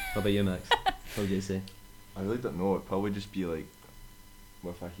 What about you, Max? What would you say? I really don't know. It'd probably just be like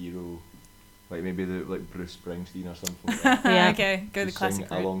with a hero, like maybe like Bruce Springsteen or something. Like that. Yeah. Okay, go the Just sing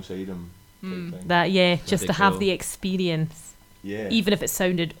classic route. alongside him. Type Mm. thing. That just be to have cool. the experience, Yeah. even if it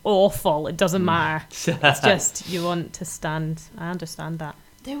sounded awful, it doesn't Mm. matter. It's just you want to stand. I understand that.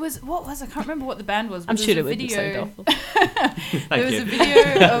 There was I can't remember what the band was. But I'm there sure was it a wouldn't sound video. awful. There was you. a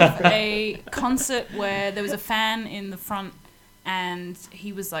video of a concert where there was a fan in the front, and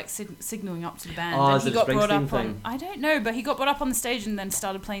he was like signaling up to the band. Oh, and is he it a got brought Springsteen up thing? on. I don't know, but he got brought up on the stage and then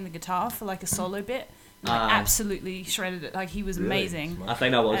started playing the guitar for like a solo bit. Like, Ah. absolutely shredded it. Like he was Really? amazing. Smart. I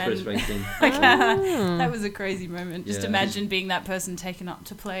think that was And- Bruce Springsteen. Ah. That was a crazy moment. Just Yeah. imagine being that person taken up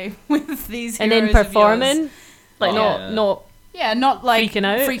to play with these And then heroes of yours. performing, like Oh, yeah. not Yeah, not like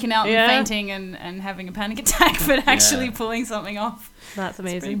Freaking out. Yeah. and fainting and having a panic attack, but actually Yeah. pulling something off. That's It's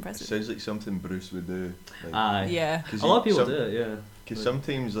pretty amazing. It impressive. sounds like something Bruce would do. Like, Aye. Yeah. A lot of people do it, yeah. Because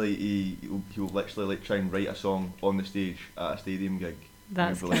sometimes like he'll literally like try and write a song on the stage at a stadium gig.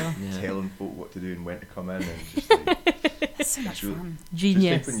 That's Maybe, cool. like Yeah. telling folk what to do and when to come in and just like That's so much True. fun.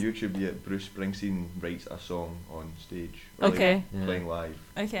 Genius. just type on YouTube. Yeah, Bruce Springsteen writes a song on stage. or, like, Okay. Yeah. playing live.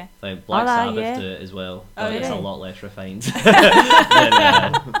 Okay. Like Black Alright, Sabbath yeah. do it as well, Oh, but it's a really? lot less refined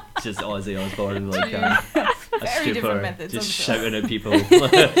than just Ozzy Osbourne, like a Very different stupor, methods, I'm just sure. shouting at people.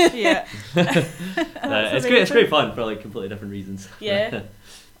 Yeah. It's great. It's great fun for like completely different reasons. Yeah.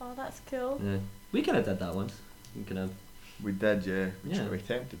 Oh, that's cool. Yeah. We kind of did that once. We kind of. We did, yeah. Yeah. We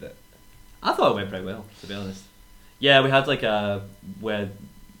attempted it. I thought it went pretty well, to be honest. Yeah, we had like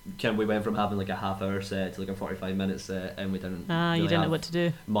we went from having like a half-hour set to like a 45-minute set, and we didn't. Ah, you really didn't know have what to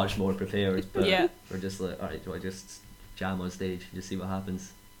do. much more prepared, but Yeah. we're just like, alright, do I just jam on stage and just see what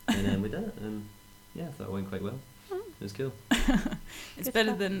happens? And then we did it, and yeah, I thought it went quite well. It was cool. It's Good better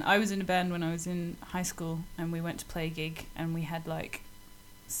stuff. than I was in a band when I was in high school, and we went to play a gig, and we had like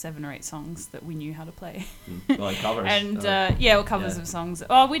 7 or 8 songs that we knew how to play. Well, like covers. And covers Yeah. of songs.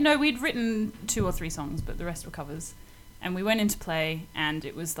 Oh, we'd written 2 or 3 songs, but the rest were covers. And we went into play, and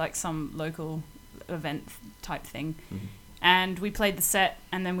it was like some local event type thing. Mhm. And we played the set,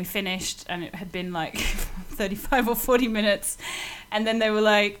 and then we finished, and it had been like 35 or 40 minutes. And then they were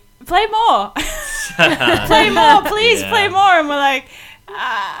like, play more. Play more, please, play more. And we're like,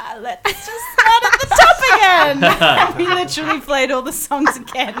 let's just start at the top again. And we literally played all the songs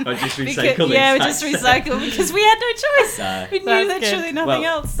again. Or just Because- recycle the yeah, we exact just recycled because we had no choice. We knew That's literally good. nothing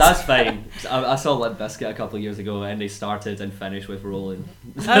Well, else. that's fine. I saw Limp Bizkit a couple of years ago, and they started and finished with Rolling.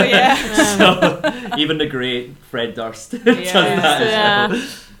 Oh yeah. So even the great Fred Durst does Yeah. that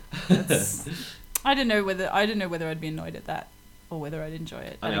as well. That's- I don't know whether I'd be annoyed at that or whether I'd enjoy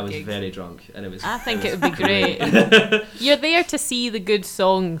it. I at mean, a I was gig. very drunk, and it was. I think it was would be great. You're there to see the good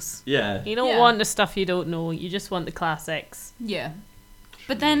songs. Yeah. You don't Yeah. want the stuff you don't know. You just want the classics. Yeah.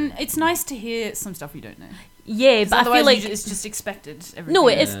 But then it's nice to hear some stuff you don't know. Yeah, 'Cause but I otherwise feel like it's just expected. Everything. no,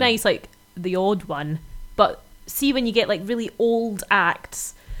 it is Yeah. nice, like the odd one. But see, when you get like really old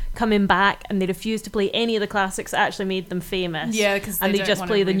acts coming back and they refuse to play any of the classics that actually made them famous, Yeah, because and they just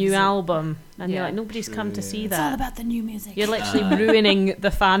play the new album, and you're Yeah. like, nobody's come to True, see It's all that. about the new music. You're literally ruining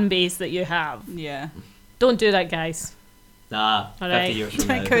the fan base that you have. Yeah. Don't do that, guys. Nah, 50 Alright. years from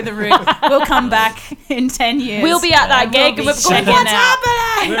Don't now. go the route. We'll come back in 10 years. We'll be at that and we'll gig be and we're going, checking what's out."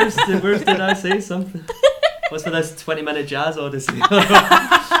 happening? Where's did I say something? What's for this 20-minute jazz odyssey?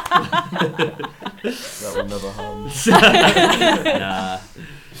 That will never happen.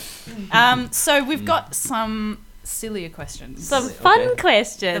 Nah. So we've got some sillier questions. Some Okay. fun the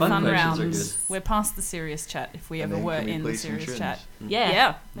questions. Fun fun questions are rounds. good. We're past the serious chat if we And ever then were can we in play the some serious tunes? chat. Yeah.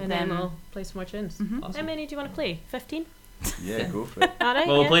 Yeah. And then we'll play some more tunes. Mhm. How Awesome. many do you want to play? 15? Yeah, go for it. All right.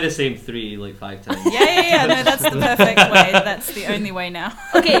 Well, we'll yeah. play the same 3 like 5 times. Yeah. No, that's the perfect way. That's the only way now.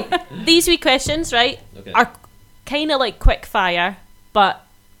 Okay, these wee questions, right, Okay. are kind of like quick fire, but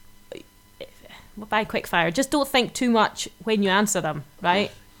by quick fire, just don't think too much when you answer them,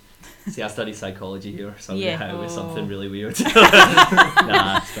 right? See, I study psychology here, so I'm Yeah. gonna have Oh. something really weird.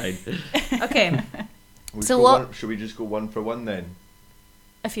 Nah, it's fine. Okay, We'll So go what- Should we just go one for one then?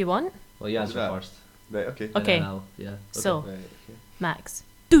 if you want. Well, you answer that? first. Right, okay. and Okay. then yeah. So, Right, okay. Max,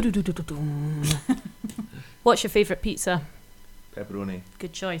 do-do-do-do-do-dum. What's your favourite pizza? Pepperoni.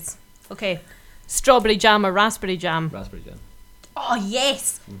 Good choice. Okay, strawberry jam or raspberry jam? Raspberry jam. Oh,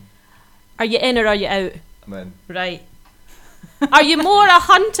 yes! Mm. Are you in or are you out? I'm in. Right. Are you more a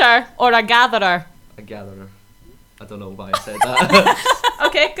hunter or a gatherer? A gatherer. I don't know why I said that.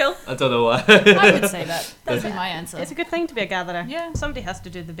 Okay, cool. I don't know why. I would say that. That'd be my answer. It's a good thing to be a gatherer. Yeah. Somebody has to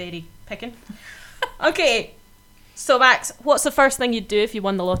do the berry picking. Okay. So, Max, what's the first thing you'd do if you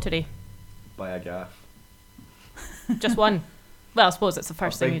won the lottery? Buy a gaff. Just one. Well, I suppose it's the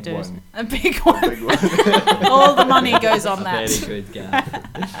first A thing you big do, isn't one. A big A one. big one. All the money goes on A that. very good guy.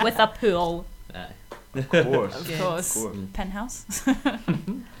 it? With a pool. Of course. Of Good. course. Of course. Penthouse.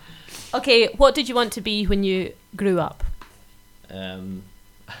 Okay, what did you want to be when you grew up? A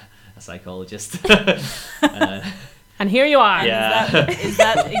psychologist. And here you are. Yeah. Is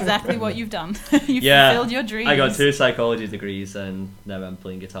that exactly what you've done? You've Yeah. fulfilled your dreams. I got 2 psychology degrees and now I'm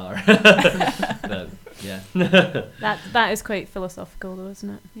playing guitar. But yeah. That is quite philosophical, though, isn't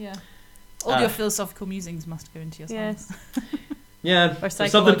it? Yeah. All your philosophical musings must go into your songs. Yes. Yeah. Or There's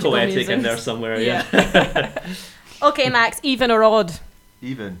something psychological poetic in musings. there somewhere. Yeah. Yeah. Okay, Max, even or odd?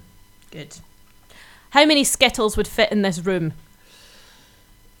 Even. Good. How many Skittles would fit in this room,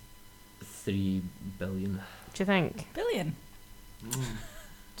 3 billion. do you think? Billion.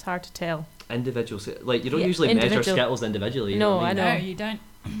 It's hard to tell. Individuals, like you don't Yeah, usually measure individual. Skittles individually. You No, know what I I mean? know. No, you don't.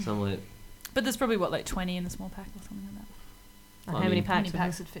 So I'm like, But there's probably what, like 20 in the small pack or something like that. And I how many mean- How packs? many would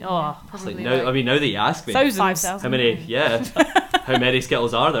packs there- would fit? In Oh, there? it's like Probably now. I mean, now that you ask me, thousands. 5,000. how many? Yeah. How many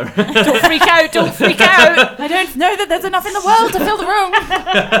Skittles are there? Don't freak out! Don't freak out! I don't know that there's enough in the world to fill the room.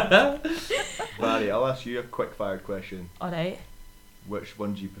 Barry, I'll ask you a quick fired question. All right. Which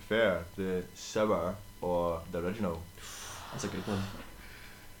one do you prefer, the sour or the original? That's a good one.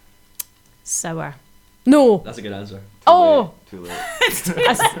 Sour. No. That's a good answer. Oh. Too late. That's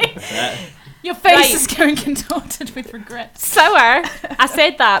it. Your face Right. is going contorted with regret. Sour. I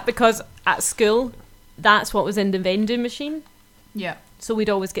said that because at school, that's what was in the vending machine. Yeah. So we'd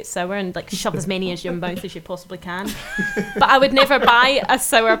always get sour and like shove as many as your mouth as you possibly can. But I would never buy a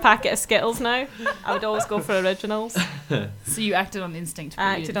sour packet of Skittles now. I would always go for originals. So you acted on instinct. but I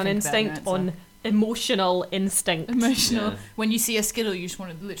you acted didn't on think about your instinct, answer. on emotional instinct. Emotional. Yeah. When you see a Skittle, you just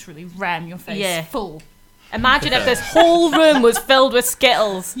want to literally ram your face Yeah. full. Imagine if this whole room was filled with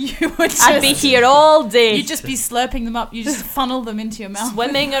Skittles. You would just, I'd be here all day. You'd just be slurping them up. You just funnel them into your mouth.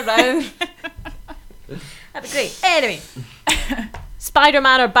 swimming around. That'd be great. Anyway,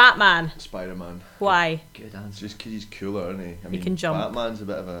 Spider-Man or Batman? Spider-Man. Why? Good It's answer. just because he's cooler, isn't he? I mean, can jump. Batman's a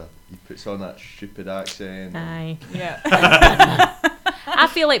bit of a. He puts on that stupid accent. Aye. Yeah. I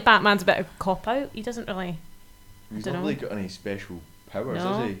feel like Batman's a bit of a cop out. He doesn't really. He's dunno. not really got any special powers,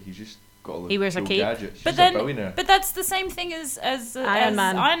 No. has he? He's just got all the He wears a cool cape. gadgets. But He's then- a billionaire. But that's the same thing as Iron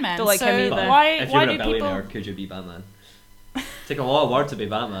Man. Iron Man. Don't like so him either. why If you why were a do billionaire, people? could you be Batman? Take a lot of work to be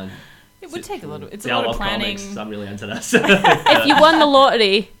Batman. It would take a lot of. It's See, a I lot love of planning. comics. I'm really into this. If you won the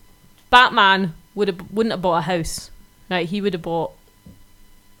lottery, Batman wouldn't have bought a house. Right? He would have bought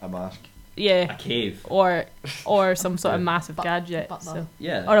A mask. a yeah, cave. or some sort of massive gadget. butler. So.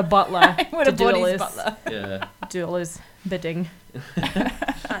 Yeah. Or a butler I would to have do bought all his his butler. Yeah. do all his bidding.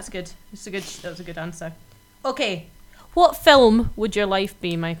 That's good. That was a good answer. Okay, what film would your life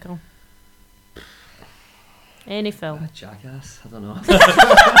be, Michael? Any film. Jackass. I don't know.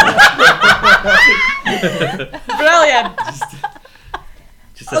 Brilliant.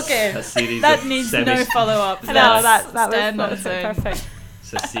 Just Okay, a series That of needs semi- no follow up. No, that was standard. perfect.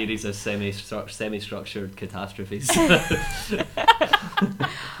 It's a series of semi-structured catastrophes.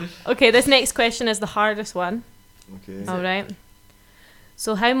 Okay, this next question is the hardest one. Okay. All right.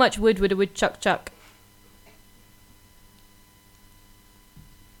 So, how much wood would a woodchuck chuck?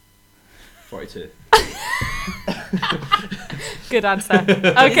 42. Good answer. Okay.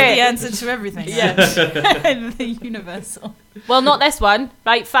 The Okay. answer to everything. Yeah. the universal. Well, not this one.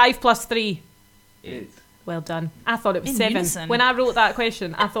 Right, 5 plus 3. 8. Well done. I thought it was In 7. unison. When I wrote that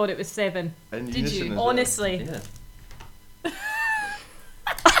question, I thought it was 7. In Did unison you? as well. Honestly. Yeah.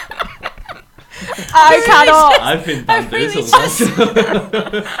 I cannot. I've been I really bamboozled.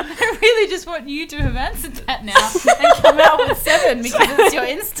 I really just want you to have answered that now and come out with 7 because it's your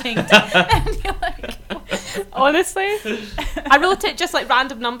instinct. And you're like, Honestly. I wrote it just like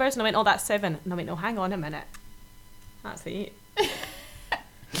random numbers and I went, oh, that's 7. And I went, no, hang on a minute. That's 8.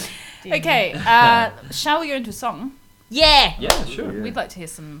 okay, shall we go into a song? Yeah. Yeah, sure. Yeah. We'd like to hear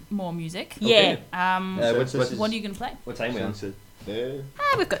some more music. Yeah. Okay. What's What are you going to play? What time are we on?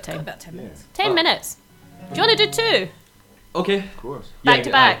 Ah, we've got time. About 10 minutes. 10 Oh. minutes. Do you want to do 2? Okay. Of course. Back to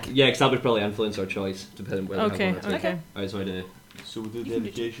back. Yeah, because that would probably influence our choice, depending whether we Okay, have one or two. okay. Alright, so I do. So we'll do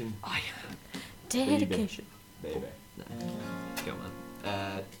dedication. Dedication. Baby. Go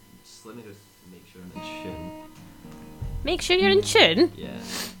on. Just let me just make sure I'm in tune. Make sure you're in tune. Yeah.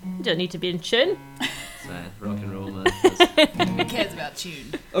 You don't need to be in tune. It's rock and roll, man. That's- Who cares about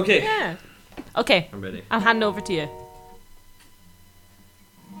tune? Okay. Yeah. Okay, I'm ready. I'll hand over to you.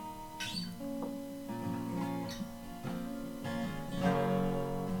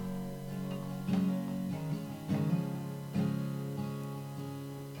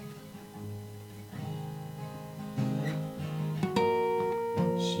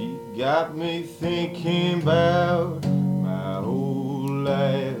 She got me thinking about my whole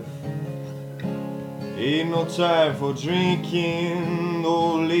life. Ain't no time for drinking,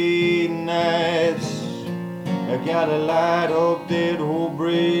 no late nights. I gotta light up that whole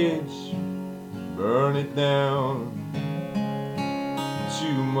bridge, burn it down.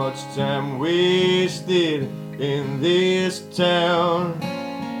 Too much time wasted in this town.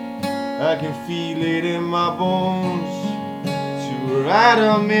 I can feel it in my bones. Right,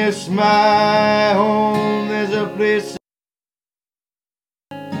 I miss my home. There's a place.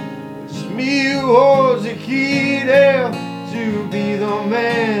 It's me who holds the key there to be the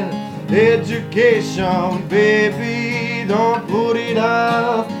man. Education, baby, don't put it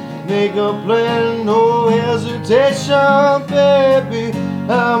off. Make a plan, no hesitation, baby.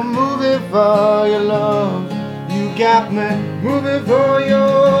 I'm moving for your love. You got me moving for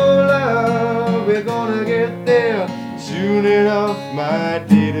your love. We're gonna get there soon enough, my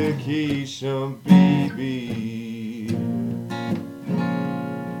dedication, baby.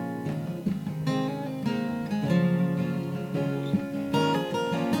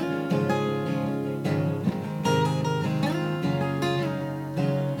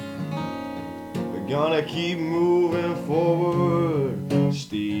 We're gonna keep moving forward,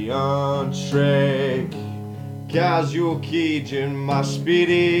 stay on track. 'Cause you're caging my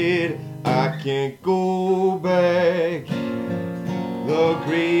spirit, I can't go back. The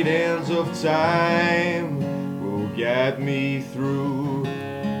great ends of time will guide me through.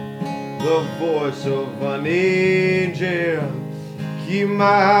 The voice of an angel, keep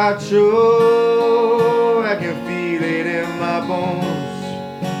my heart true. I can feel it in my bones.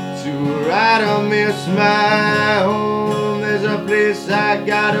 To right I miss my home. There's a place I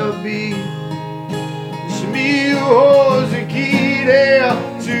gotta be. It's me who holds the key there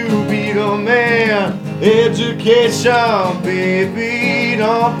to be the man. Education, baby,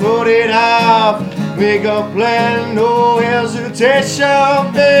 don't put it off. make a plan, no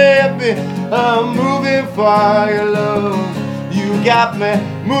hesitation, baby. I'm moving for your love. You got me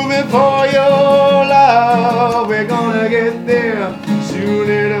moving for your love. We're gonna get there soon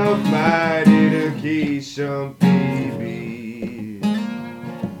enough, my dedication, baby.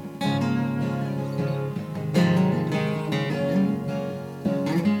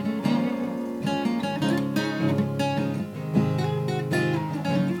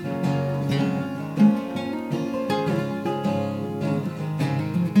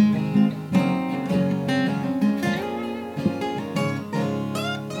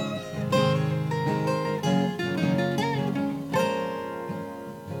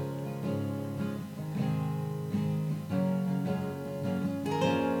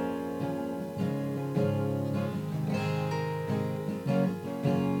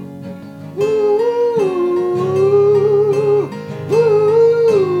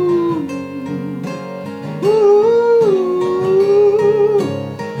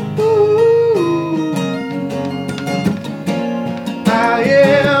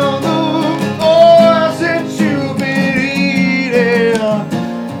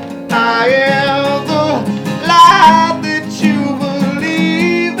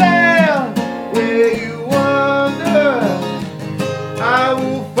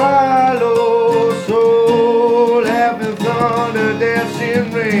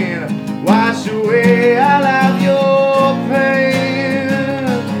 Wash away all of your pain.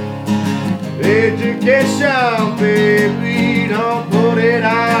 Education, baby, don't put it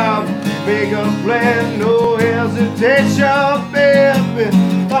off. Make a plan, no hesitation, baby.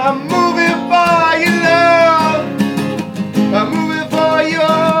 I'm moving for your love. I'm moving for your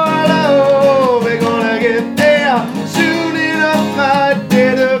love. We're gonna get there soon enough, my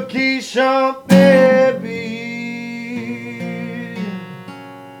dedication, baby.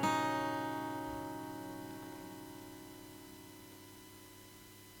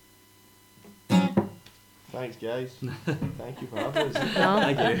 Thanks, guys. Thank you for having us. No.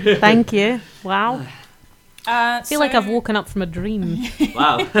 Thank you. Thank you. Wow. I feel like So- I've woken up from a dream.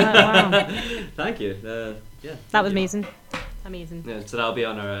 Wow. Wow. Thank you. Yeah. That was thank you. amazing. Amazing. Yeah, so that'll be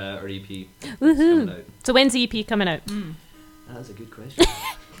on our EP. It's Woohoo. coming out. So when's the EP coming out? That's a good question.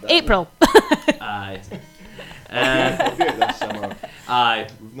 April. Aye. We'll do it this summer. Aye.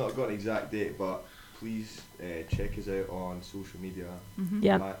 We've not got an exact date, but please check us out on social media.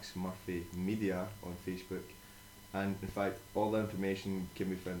 Yeah. Max Murphy Media on Facebook. And in fact, all the information can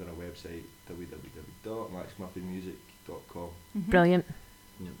be found on our website, www.maxmurphymusic.com. Brilliant.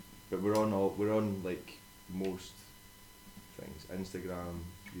 But we're on like most things: Instagram,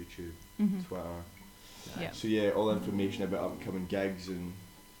 YouTube, Twitter. Yeah. So yeah, all information about upcoming gigs and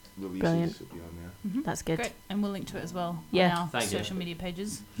releases Brilliant. will be on there. That's good. Great, and we'll link to it as well Yeah. on our Thank you. social media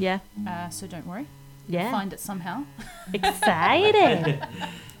pages. Yeah. So don't worry, Yeah. find it somehow. Excited.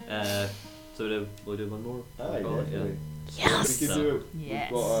 So we'll do one more. Aye, Call it, yeah. definitely. Yes. We could do it.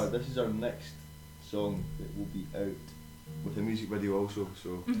 Yes. We've got this is our next song that will be out with a music video also.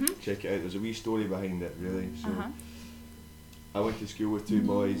 So check it out. There's a wee story behind it, really. So I went to school with two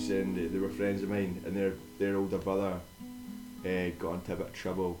boys, and they were friends of mine, and their older brother got into a bit of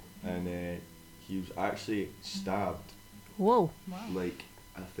trouble, and he was actually stabbed, Whoa. Wow. like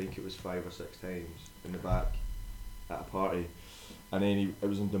I think it was 5 or 6 times in the back at a party, and then it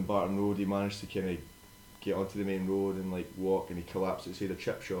was on Dumbarton Road. He managed to kind of get onto the main road and like walk, and he collapsed outside a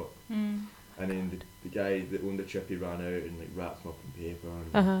chip shop. And then the guy that owned the chip, he ran out and like wrapped him up in paper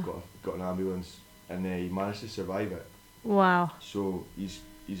and got an ambulance, and he managed to survive it. Wow. So he's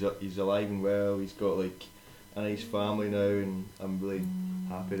alive and well. He's got like a nice family now, and I'm really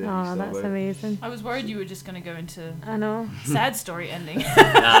happy that he's Oh, still that's alive. amazing. I was worried you were just going to go into I know. sad story ending,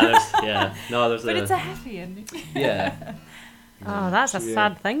 There's but it's a happy ending. yeah. Oh, that's a So, yeah.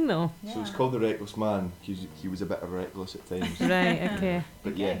 sad thing though. So it's called The Reckless Man. He was a bit reckless at times. Right, okay.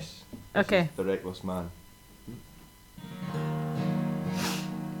 But Okay. yes, this Okay. is The Reckless Man.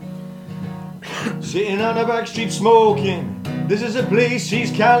 Sitting on the back street smoking, this is a place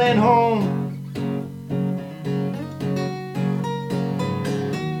he's calling home.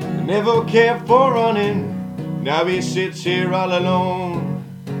 Never cared for running, now he sits here all alone.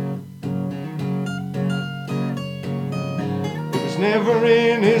 It was never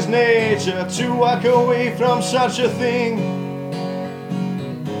in his nature to walk away from such a thing.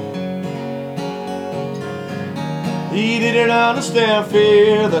 He didn't understand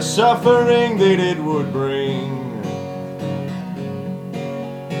fear, the suffering that it would bring.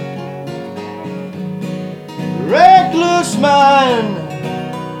 Reckless man,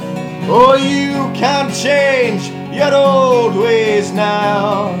 oh, you can't change your old ways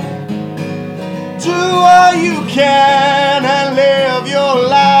now. Do all you can and live your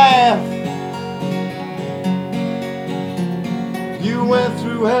life. You went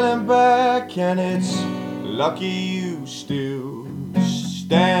through hell and back, and it's lucky you still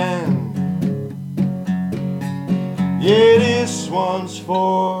stand. Yeah, this one's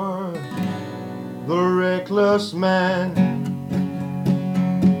for the reckless man.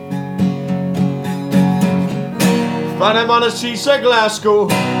 Found him on the streets of Glasgow,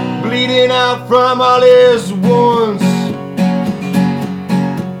 bleeding out from all his wounds.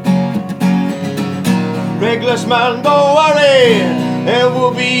 Reckless man, don't worry, it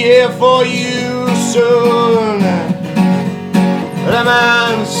will be here for you soon. The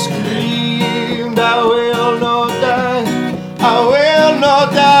man screamed, I will not die, I will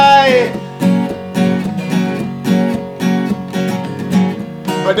not die.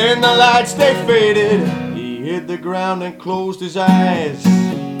 But then the lights they faded, he hit the ground and closed his eyes.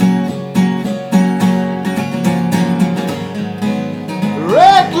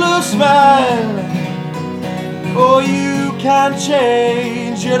 Reckless man, oh, you can't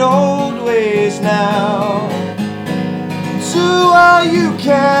change your old ways now. Do all you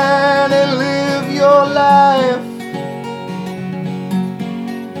can and live your life.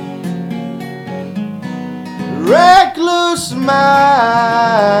 Reckless man,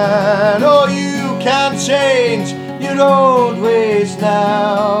 oh, you can't change your old ways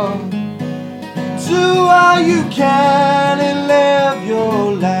now. Do all you can and live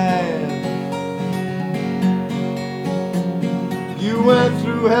your life. You went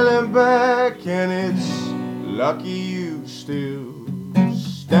through hell and back, and it's lucky you still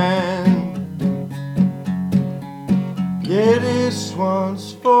stand. Yeah, this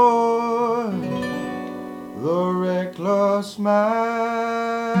one's for the reckless man.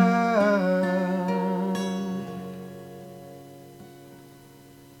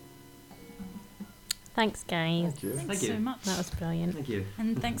 Thanks, guys. Thank you. Thanks Thank you. so much. That was brilliant. Thank you.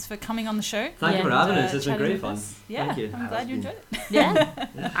 And thanks for coming on the show. Thank you for Yeah. having us. It's been Chatting great with fun. us. Yeah, Thank you. I'm glad you enjoyed it. Yeah,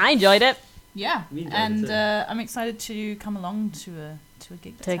 I enjoyed it. Yeah, Me neither, and too. I'm excited to come along to a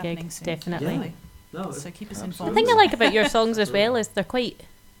gig that's To a gig, happening soon. definitely. Yeah. No, So keep us The informed. thing I like about your songs as well is they're quite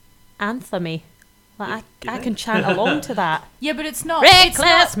anthemy. Like I can chant along to that. Yeah, but it's not.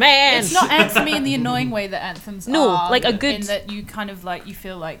 Reckless man. It's not anthemy in the annoying way that anthems No, are. like a good- In that you kind of like you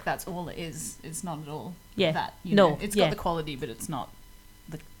feel like that's all it is. It's not at all. Yeah. That. You No, know. It's yeah. got the quality, but it's not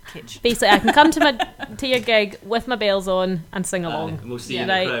the kitsch. Basically, I can come to your gig with my bells on and sing along. We'll see you Yeah. in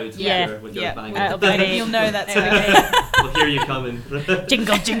the Right, crowd yeah. with your Yeah. bang. It'll be great. You'll know that's It'll be okay. great. We'll hear you coming.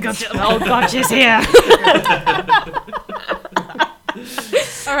 Jingle, jingle, jingle. Oh God, she's here.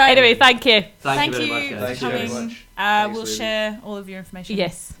 All right. Anyway, thank you. Thank you very you much, for guys. Thank you very coming. much. We'll Thanks, share all of your information.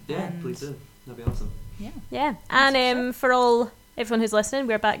 Yes. Yeah, And- please do. That'd be awesome. Yeah, and for everyone who's listening,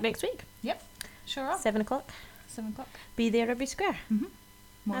 we're back next week, Sure are. 7 o'clock. 7 o'clock. Be there every square,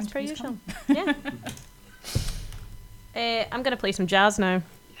 More as per interviews usual. coming. Yeah. I'm gonna play some jazz now.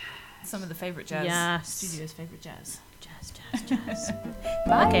 Some of the favourite jazz. Yes. Studio's favourite jazz. Jazz, jazz, jazz.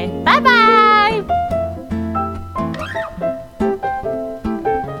 Bye. Okay, bye bye.